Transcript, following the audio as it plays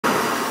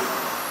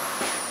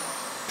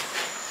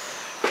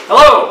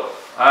Hello!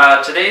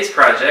 Today's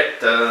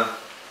project,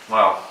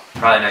 well,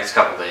 probably next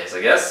couple days, I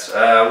guess.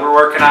 We're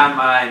working on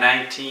my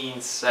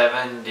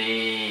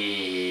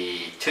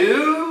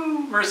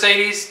 1972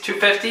 Mercedes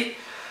 250. It's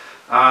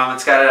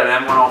got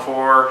an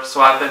M104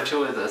 swap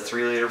into it, the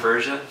 3-liter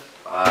version.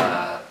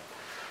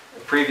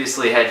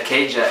 Previously had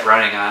Kjet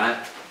running on it.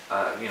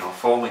 You know,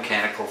 full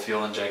mechanical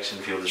fuel injection,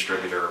 fuel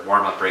distributor,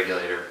 warm-up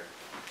regulator,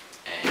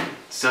 and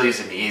still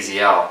using the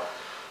EZL.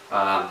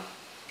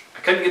 I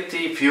couldn't get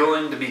the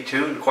fueling to be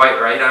tuned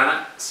quite right on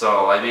it,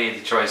 so I made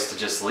the choice to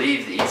just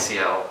leave the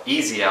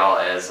EZL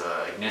as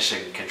an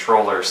ignition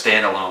controller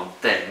standalone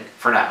thing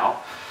for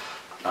now,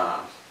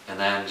 and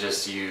then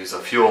just use a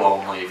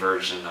fuel-only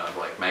version of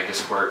like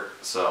megasquirt.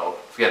 So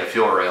we got a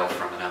fuel rail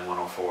from an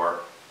M104,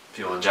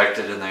 fuel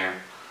injected in there,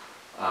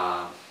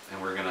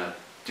 and we're gonna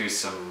do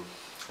some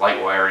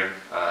light wiring.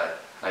 I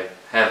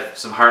have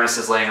some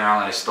harnesses laying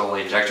around that I stole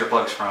the injector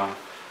plugs from.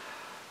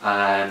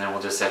 And then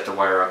we'll just have to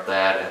wire up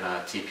that and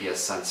a TPS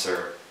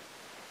sensor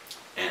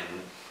and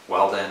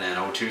weld in an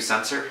O2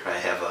 sensor. I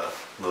have a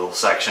little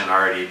section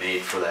already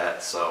made for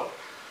that, so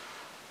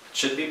it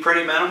should be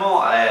pretty minimal.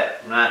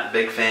 I'm not a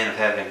big fan of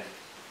having,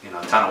 you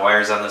know, a ton of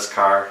wires on this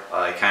car.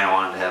 I kind of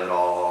wanted to have it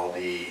all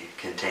be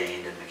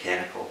contained and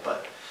mechanical,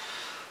 but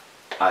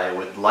I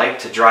would like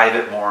to drive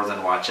it more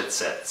than watch it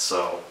sit.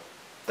 So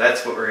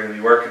that's what we're going to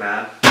be working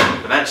on.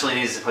 Eventually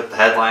needs to put the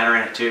headliner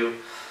in it too,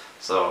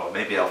 so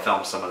maybe I'll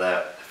film some of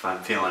that if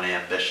I'm feeling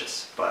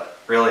ambitious, but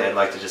really I'd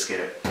like to just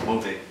get it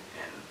moving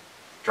and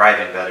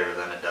driving better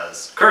than it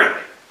does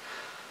currently.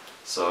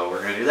 So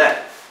we're going to do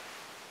that.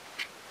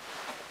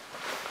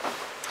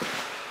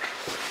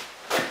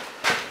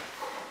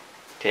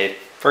 Okay,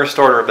 first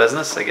order of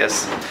business, I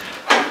guess.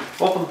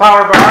 Open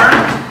power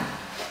barn.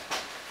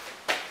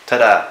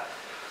 Ta-da.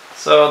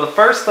 So the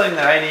first thing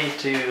that I need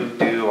to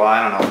do, well,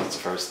 I don't know if it's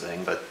the first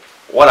thing, but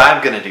what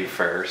I'm going to do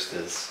first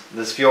is,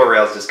 this fuel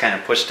rail is just kind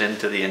of pushed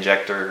into the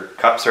injector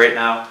cups right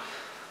now.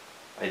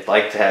 I'd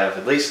like to have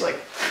at least like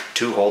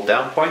 2 hold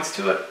down points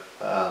to it.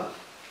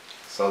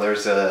 So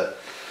there's a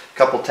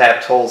couple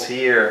tapped holes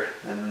here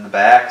and in the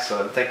back, so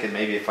I'm thinking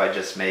maybe if I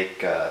just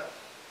make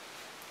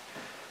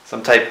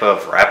some type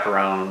of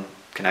wraparound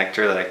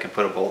connector that I can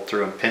put a bolt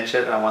through and pinch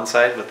it on one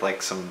side with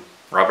like some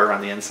rubber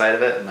on the inside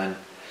of it, and then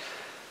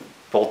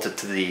bolt it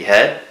to the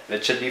head,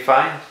 it should be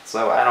fine.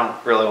 So I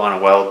don't really want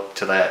to weld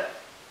to that.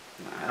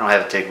 I don't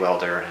have a TIG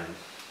welder and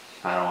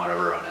I don't want to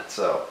ruin it.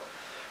 So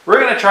we're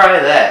going to try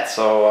that.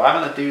 So I'm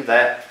going to do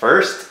that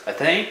first, I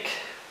think.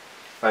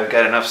 If I've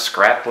got enough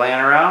scrap laying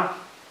around.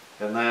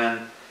 And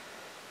then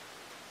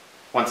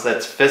once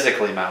that's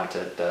physically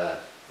mounted,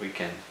 we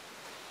can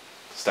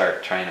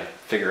start trying to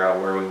figure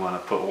out where we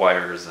want to put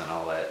wires and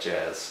all that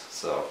jazz.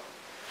 So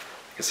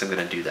I guess I'm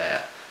going to do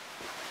that.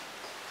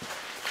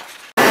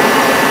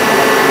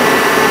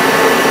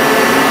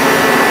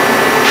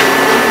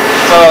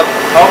 So,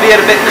 albeit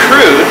a bit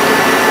crude,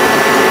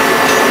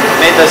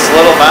 made this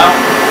little mount.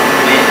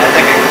 I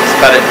think I can just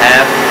cut it in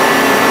half.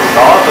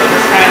 So it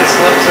just kind of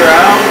slips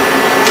around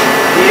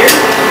here.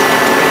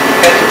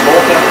 Catch a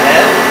bolt on the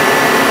head.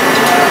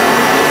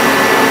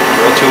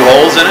 Drill 2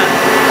 holes in it.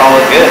 Call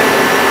it good.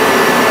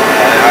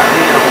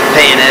 You know,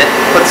 paint it.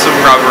 Put some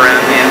rubber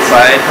in the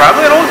inside.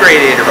 Probably an old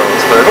radiator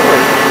hose, but it'll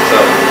work. So,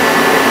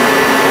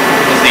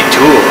 just need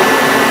 2 of them.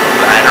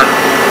 I don't know.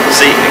 We'll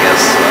see, I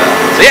guess.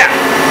 So yeah.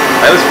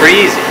 That was pretty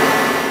easy.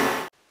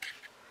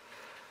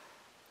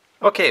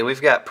 Okay,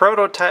 we've got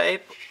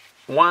prototype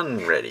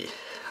 1 ready.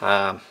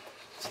 Yeah,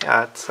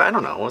 I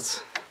don't know.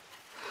 It's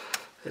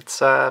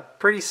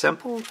pretty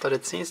simple, but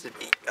it seems to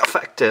be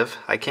effective.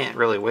 I can't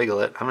really wiggle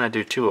it. I'm gonna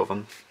do 2 of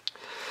them.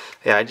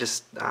 Yeah, I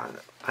just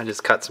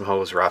cut some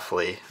hose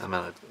roughly. I'm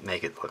gonna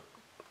make it look,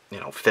 you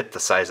know, fit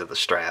the size of the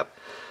strap.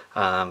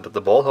 But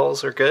the bolt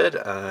holes are good,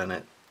 and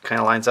it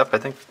kind of lines up.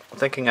 I'm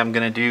thinking I'm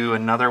gonna do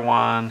another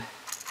one.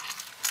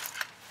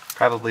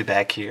 Probably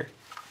back here,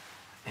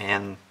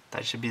 and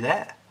that should be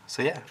that.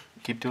 So yeah,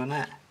 keep doing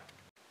that.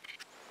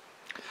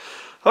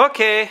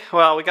 Okay,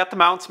 well, we got the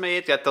mounts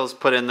made, got those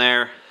put in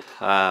there.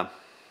 So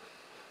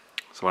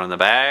one in the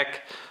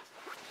back,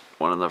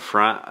 one in the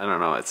front. I don't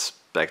know, it's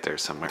back there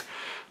somewhere.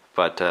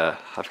 But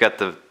I've got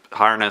the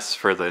harness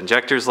for the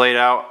injectors laid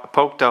out. I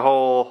poked a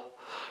hole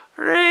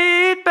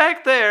right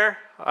back there.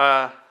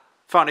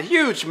 Found a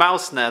huge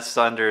mouse nest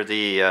under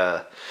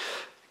the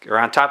or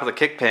on top of the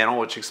kick panel,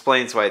 which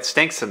explains why it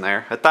stinks in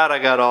there. I thought I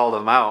got all of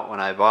them out when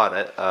I bought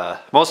it.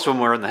 Most of them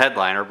were in the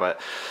headliner,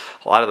 but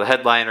a lot of the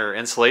headliner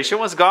insulation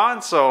was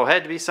gone, so it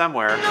had to be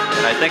somewhere,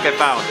 and I think I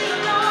found it.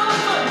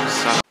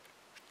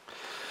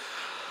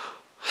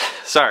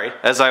 Sorry,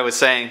 as I was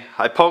saying,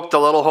 I poked a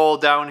little hole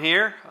down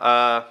here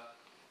to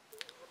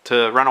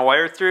run a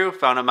wire through,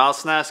 found a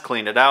mouse nest,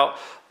 cleaned it out.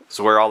 This is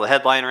where all the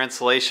headliner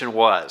insulation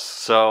was.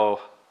 So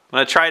I'm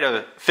going to try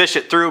to fish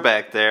it through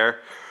back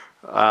there.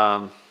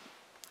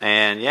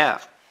 And yeah,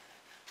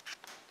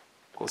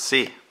 we'll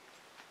see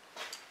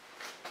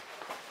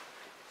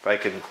if I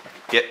can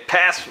get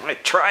past my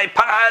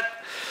tripod.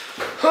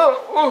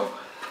 Oh, oh.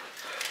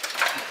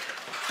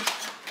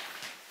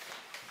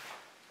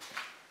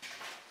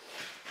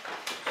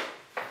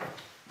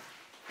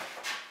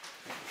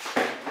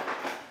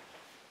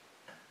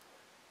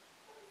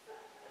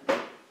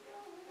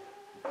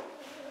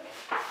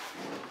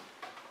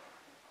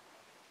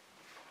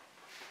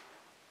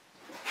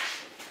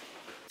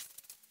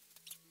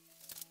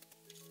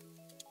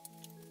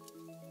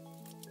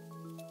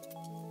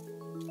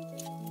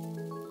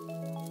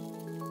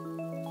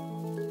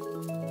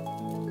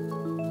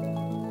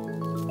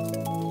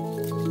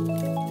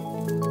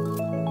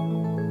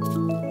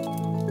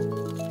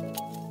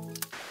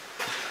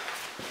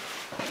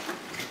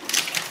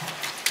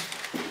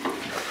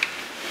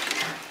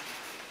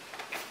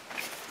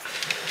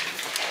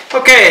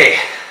 Okay,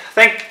 I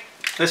think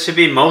this should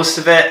be most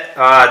of it.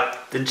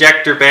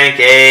 Injector bank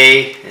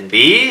A and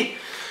B.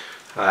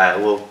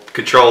 We'll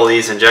control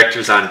these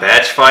injectors on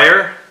batch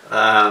fire.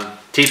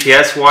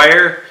 TPS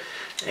wire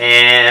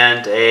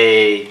and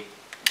the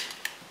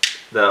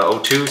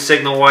O2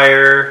 signal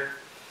wire.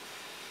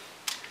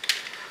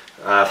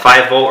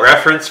 5-volt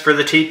reference for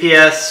the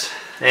TPS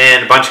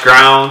and a bunch of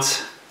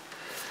grounds.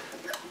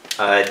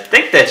 I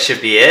think that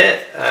should be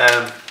it.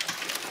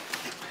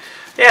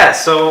 Yeah,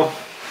 so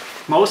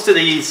most of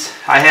these,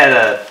 I had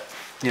an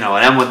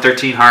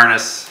M113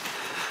 harness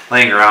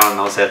laying around, and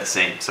those had the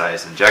same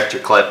size injector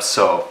clips,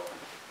 so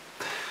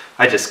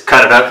I just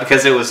cut it up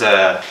because it was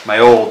my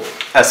old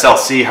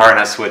SLC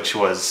harness, which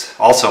was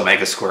also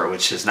megasquirt,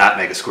 which is not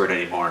megasquirt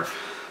anymore.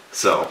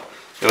 So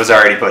it was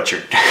already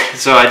butchered.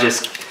 So I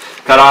just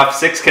cut off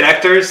 6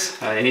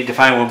 connectors. I need to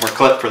find one more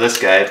clip for this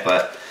guy,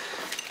 but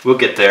we'll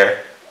get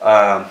there.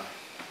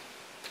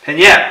 And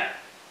yeah,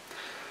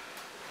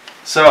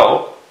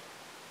 so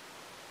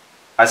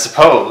I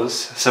suppose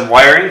some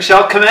wiring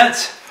shall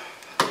commence.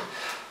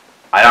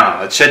 I don't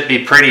know, it should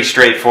be pretty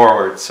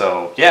straightforward,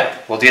 so yeah,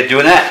 we'll get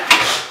doing that.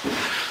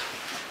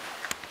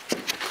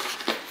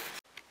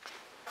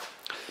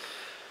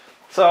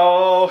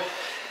 So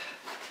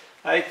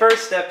my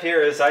first step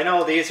here is, I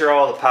know these are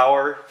all the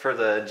power for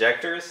the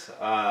injectors,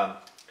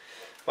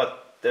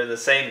 but they're the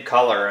same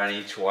color on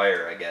each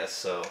wire, I guess,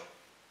 so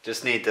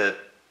just need to,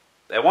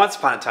 at once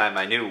upon a time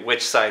I knew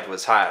which side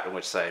was hot and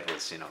which side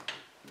was,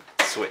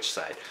 switch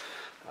side.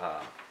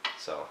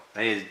 So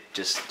I need to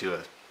just do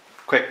a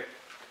quick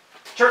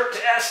chirp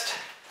test.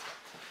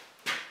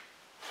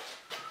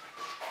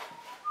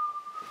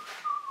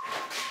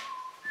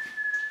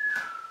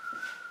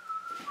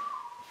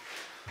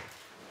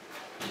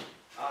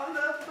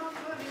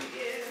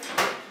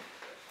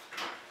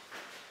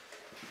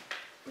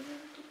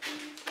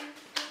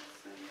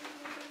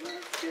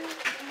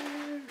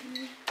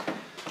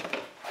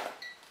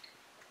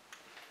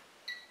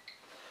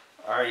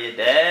 Are you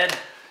dead?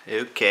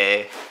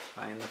 Okay,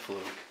 find the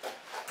fluke.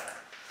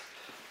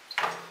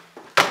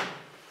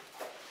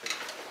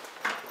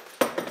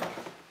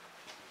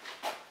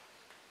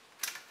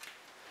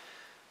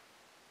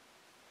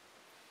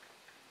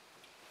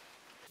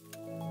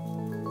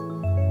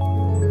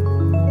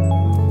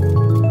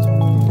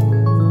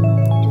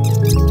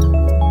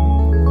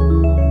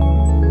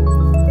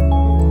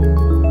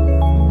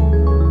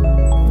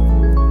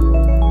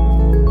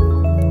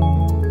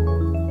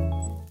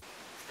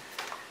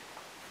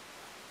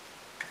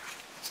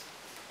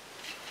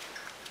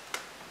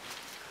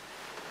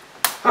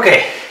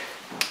 Okay,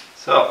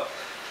 so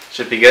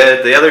should be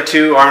good. The other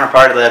 2 aren't a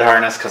part of that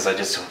harness because I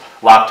just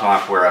lopped them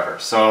off wherever.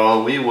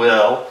 So we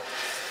will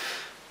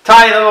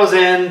tie those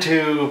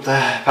into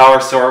the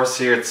power source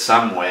here in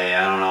some way.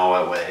 I don't know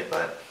what way,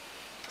 but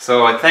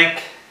so I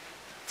think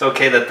it's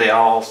okay that they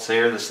all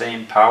share the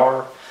same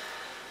power.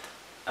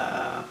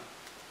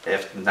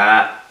 If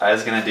not, I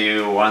was gonna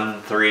do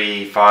 1,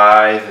 3,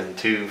 5 and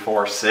 2,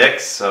 4,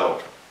 6.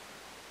 So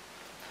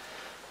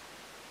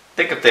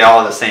I think if they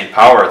all have the same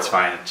power, it's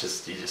fine. It's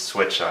just, you just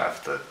switch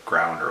off the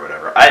ground or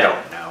whatever. I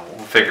don't know.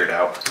 We'll figure it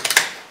out.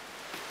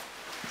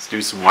 Let's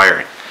do some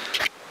wiring.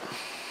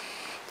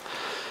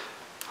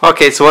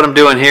 Okay, so what I'm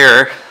doing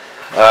here,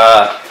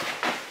 I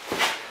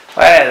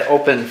had an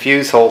open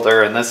fuse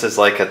holder, and this is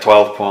like a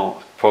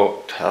 12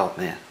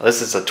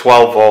 this is a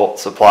 12 volt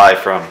supply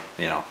from,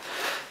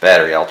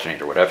 battery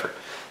alternator or whatever.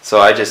 So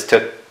I just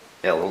took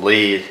a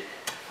lead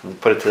and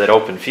put it to that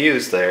open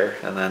fuse there,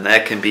 and then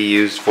that can be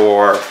used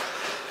for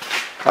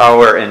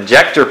our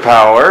injector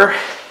power.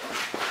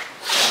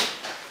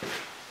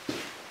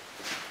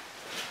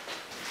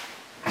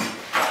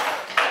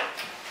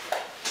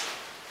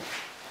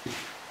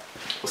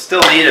 We'll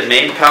still need a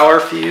main power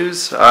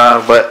fuse,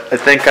 but I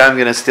think I'm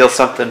going to steal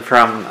something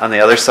from on the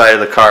other side of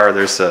the car.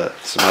 There's some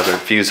other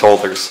fuse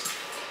holders.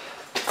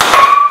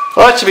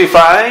 Well, that should be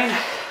fine.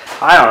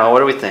 I don't know, what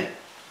do we think?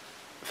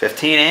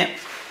 15 amp?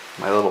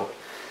 My little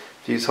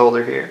fuse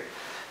holder here.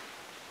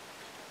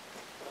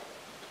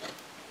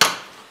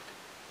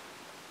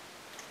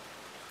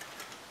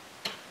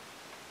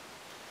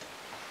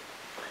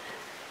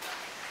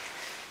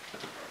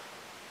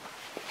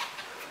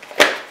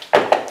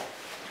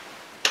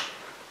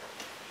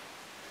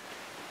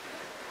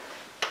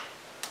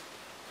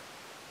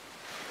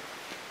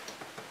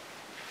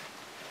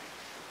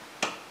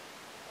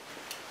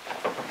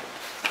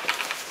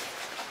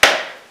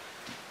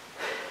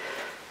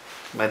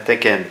 I'm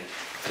thinking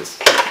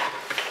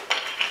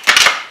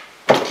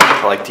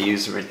I like to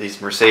use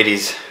these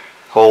Mercedes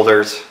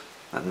holders,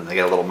 and then they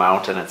got a little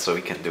mount in it, so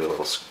we can do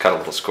cut a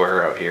little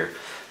square out here.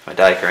 My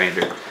die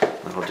grinder,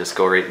 and it'll just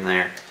go right in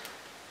there.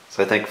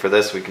 So I think for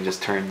this we can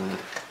just turn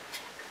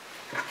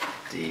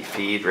the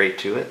feed right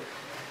to it.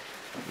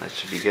 That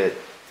should be good.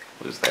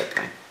 Lose that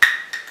thing.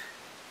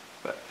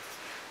 But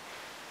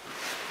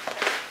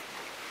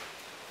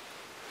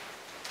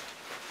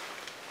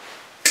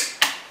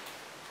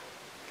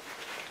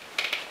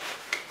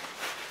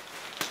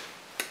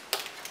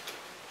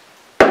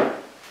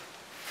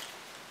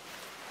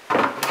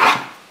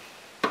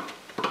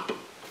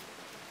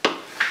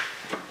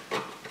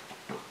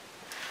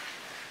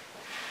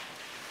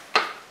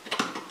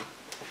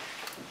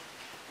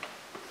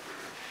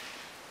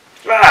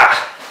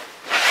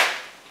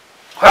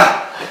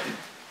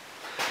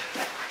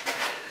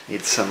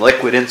Need some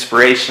liquid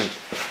inspiration.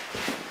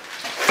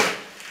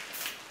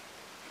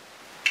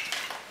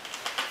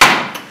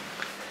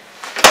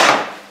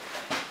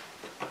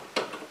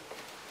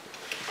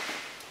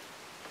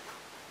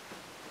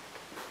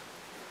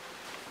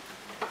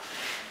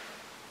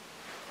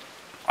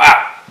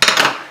 Wow.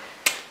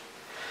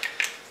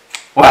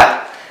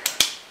 What?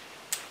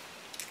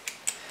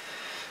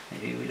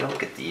 Maybe we don't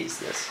get to use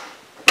this.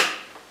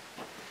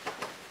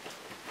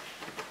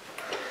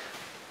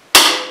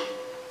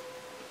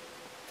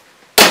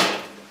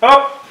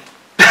 Oh!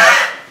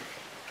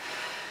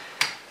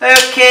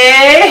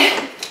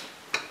 Okay.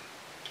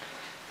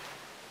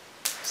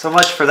 So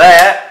much for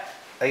that.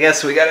 I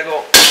guess we gotta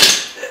go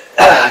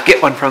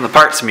get one from the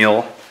parts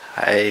mule.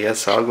 I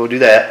guess I'll go do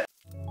that.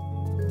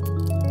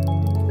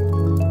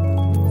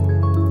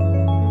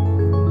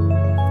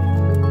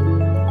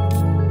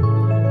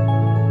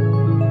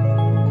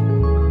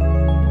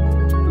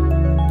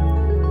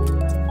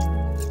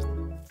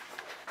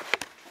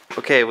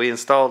 Okay, we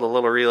installed a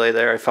little relay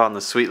there. I found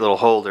the sweet little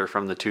holder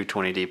from the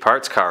 220D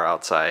parts car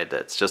outside.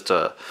 That's just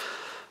a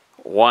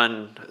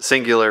one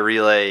singular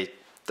relay,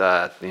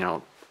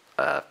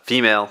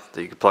 female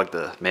that you could plug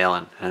the male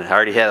in, and it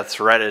already had a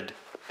threaded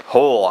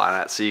hole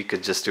on it, so you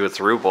could just do a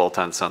through bolt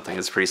on something.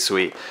 It's pretty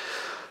sweet.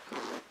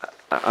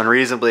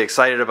 Unreasonably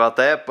excited about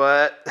that,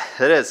 but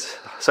it is.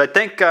 So I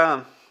think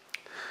I'm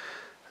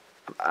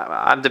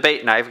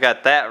debating. I've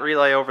got that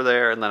relay over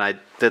there, and then I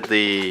did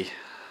the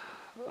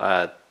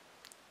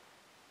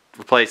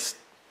replace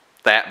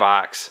that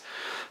box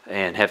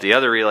and have the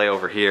other relay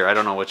over here. I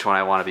don't know which one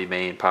I want to be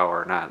main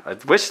power or not. I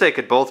wish they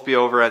could both be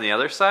over on the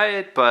other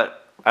side,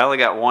 but I only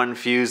got one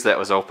fuse that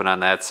was open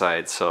on that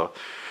side, so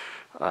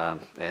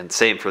and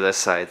same for this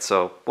side,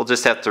 so we'll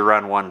just have to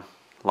run one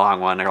long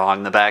one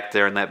along the back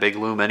there in that big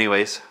loom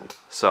anyways.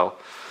 So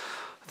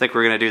I think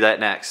we're gonna do that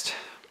next.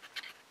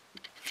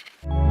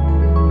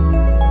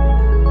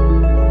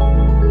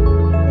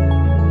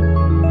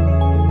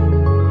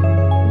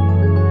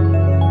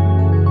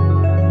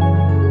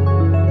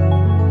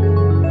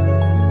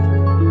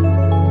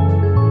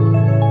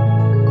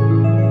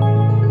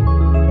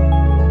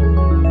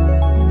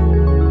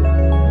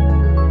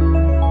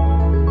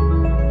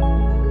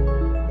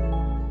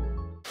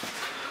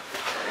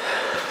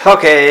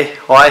 Okay,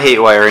 well I hate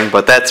wiring,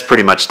 but that's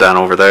pretty much done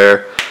over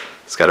there.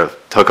 Just got to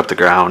hook up the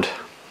ground,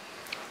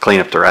 clean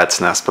up the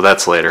rat's nest, but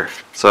that's later.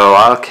 So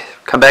I'll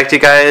come back to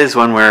you guys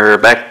when we're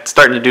back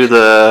starting to do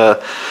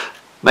the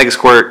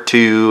megasquirt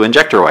to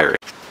injector wiring.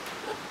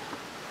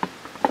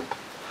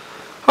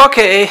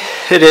 Okay,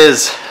 it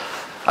is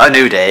a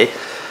new day.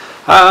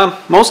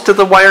 Most of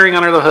the wiring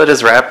under the hood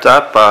is wrapped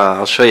up.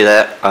 I'll show you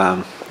that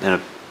in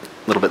a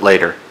little bit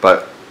later,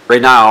 but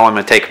right now I'm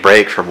going to take a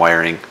break from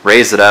wiring,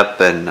 raise it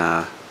up,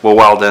 and we'll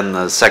weld in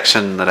the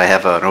section that I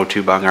have an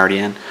O2 bung already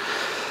in.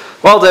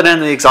 Weld it in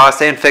the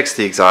exhaust and fix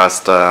the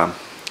exhaust.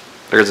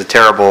 There's a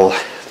terrible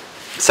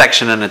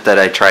section in it that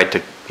I tried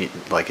to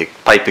like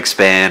pipe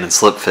expand and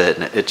slip fit,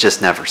 and it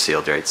just never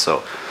sealed right.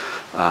 So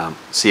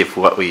see if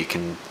what we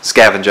can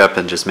scavenge up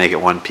and just make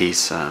it one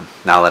piece.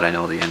 Now that I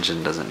know the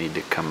engine doesn't need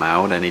to come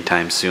out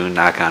anytime soon,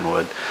 knock on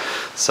wood.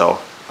 So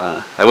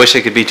I wish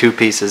it could be two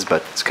pieces,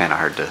 but it's kind of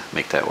hard to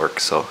make that work.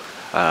 So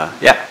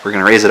yeah, we're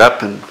gonna raise it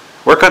up and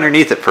work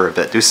underneath it for a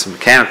bit, do some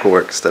mechanical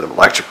work instead of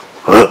electrical.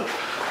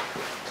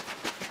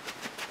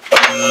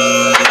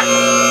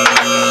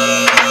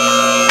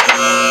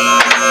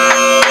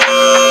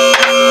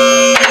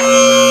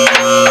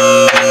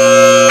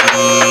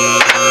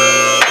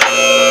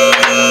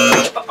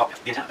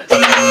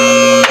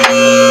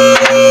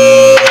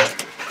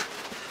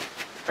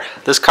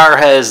 This car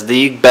has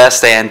the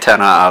best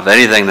antenna of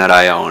anything that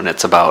I own.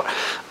 It's about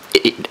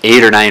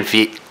 8 or 9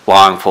 feet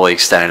long, fully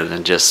extended,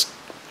 and just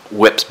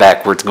whips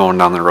backwards going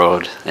down the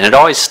road, and it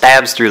always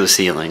stabs through the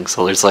ceiling.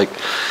 So there's like,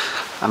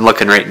 I'm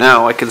looking right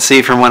now, I can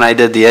see from when I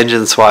did the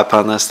engine swap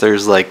on this,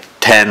 there's like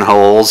 10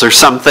 holes or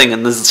something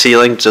in the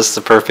ceiling, just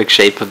the perfect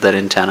shape of that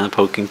antenna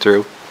poking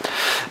through.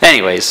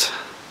 Anyways,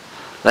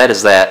 that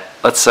is that.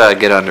 Let's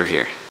get under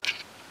here.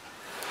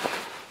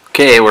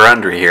 Okay, we're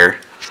under here.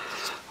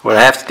 What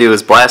I have to do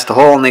is blast a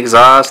hole in the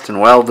exhaust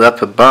and weld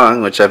up a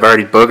bung, which I've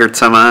already boogered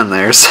some on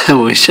there,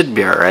 so we should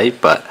be alright.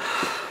 But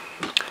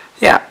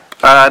yeah,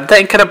 I'm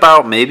thinking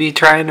about maybe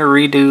trying to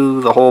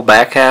redo the whole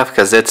back half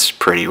because it's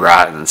pretty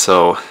rotten,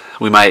 so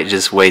we might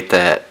just wait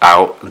that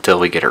out until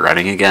we get it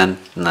running again,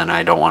 and then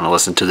I don't want to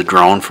listen to the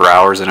drone for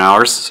hours and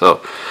hours.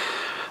 So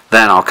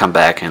then I'll come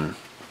back and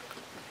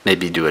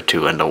maybe do a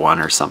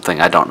 2-into-1 or something.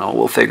 I don't know,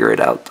 we'll figure it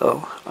out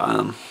though.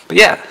 But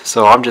yeah,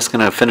 so I'm just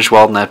gonna finish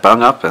welding that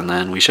bung up and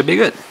then we should be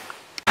good.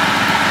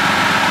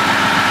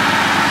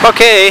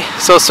 Okay,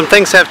 so some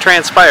things have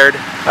transpired.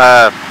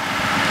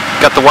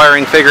 Got the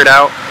wiring figured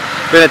out.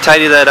 We're gonna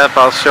tidy that up.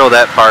 I'll show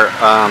that part.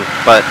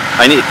 But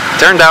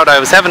turned out I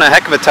was having a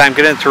heck of a time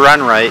getting it to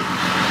run right.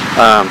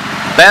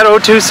 Bad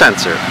O2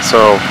 sensor.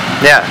 So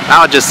yeah,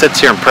 now it just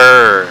sits here and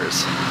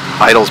purrs.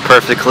 Idles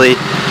perfectly.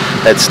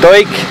 It's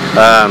stoic.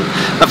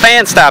 The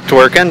fan stopped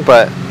working,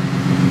 but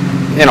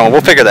you know,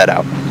 we'll figure that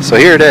out. So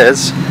here it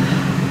is.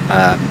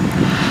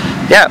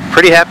 yeah,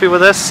 pretty happy with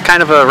this.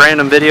 Kind of a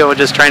random video,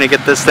 just trying to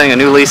get this thing a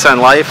new lease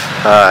on life.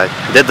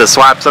 Did the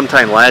swap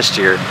sometime last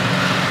year,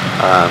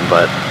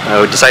 but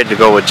I decided to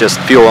go with just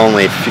fuel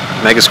only,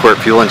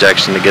 megasquirt fuel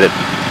injection to get it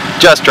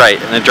just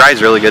right, and it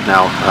drives really good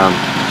now.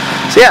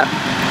 So yeah,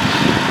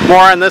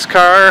 more on this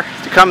car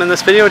to come in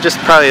this video, just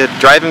probably a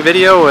driving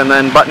video and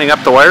then buttoning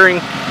up the wiring,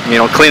 you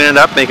know, cleaning it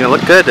up, making it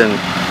look good, and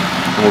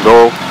we'll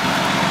go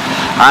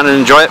on and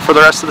enjoy it for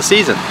the rest of the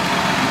season.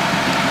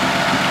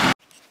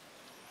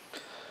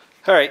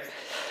 Alright,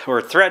 we're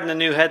threading a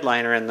new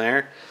headliner in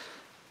there.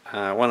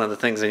 One of the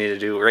things I need to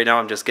do, right now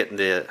I'm just getting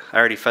I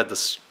already fed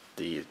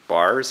the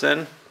bars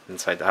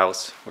inside the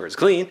house where it's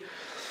clean.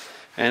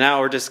 And now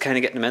we're just kind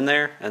of getting them in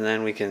there, and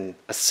then we can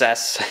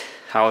assess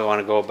how we want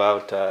to go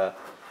about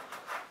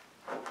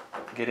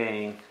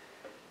getting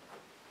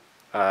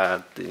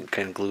kind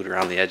of glued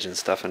around the edge and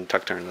stuff and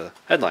tucked under the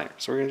headliner.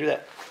 So we're going to do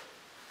that.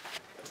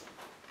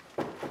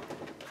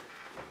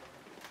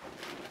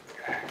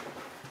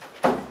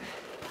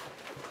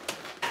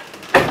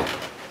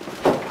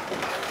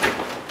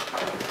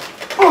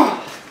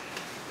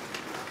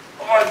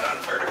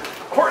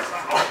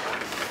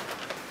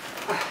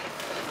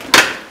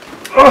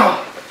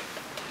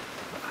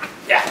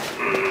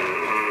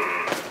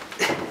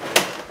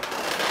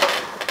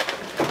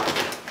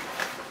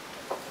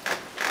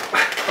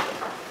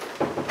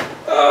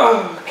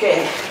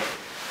 Okay.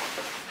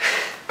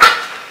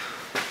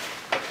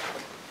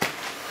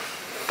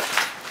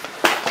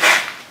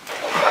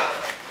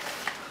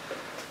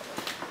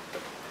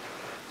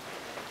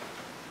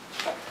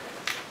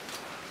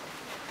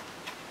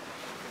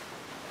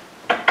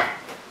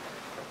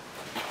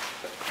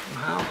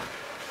 Well.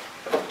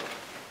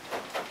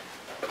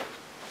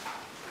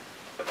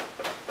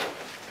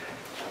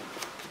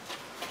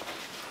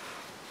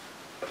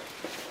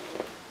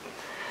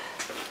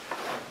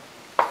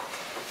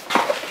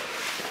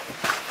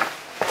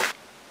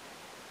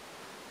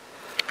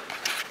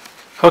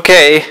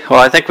 Okay, well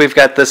I think we've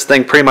got this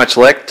thing pretty much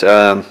licked.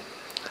 Got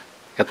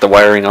the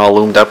wiring all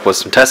loomed up with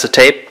some Tessa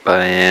tape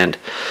and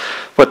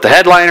put the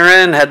headliner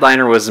in.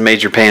 Headliner was a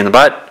major pain in the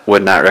butt.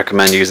 Would not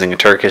recommend using a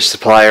Turkish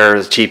supplier.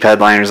 The cheap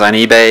headliners on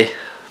eBay.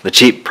 The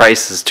cheap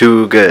price is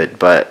too good,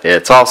 but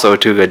it's also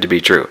too good to be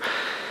true.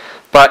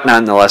 But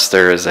nonetheless,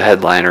 there is a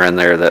headliner in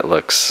there that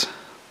looks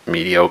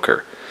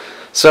mediocre.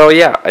 So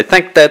yeah, I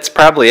think that's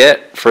probably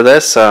it for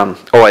this. Oh,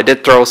 I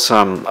did throw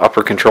some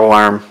upper control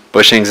arm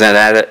bushings in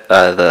at it.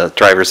 The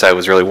driver's side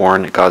was really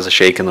worn. It caused a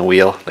shake in the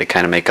wheel. They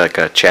kind of make like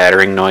a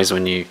chattering noise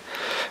when you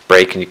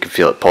brake, and you can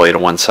feel it pull you to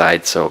one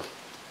side. So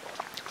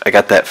I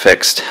got that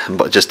fixed,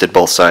 but just did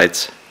both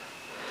sides.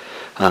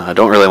 I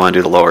don't really want to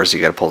do the lowers. You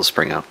got to pull the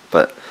spring out.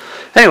 But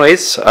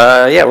anyways,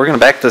 yeah, we're gonna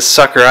back this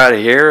sucker out of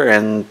here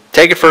and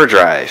take it for a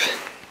drive.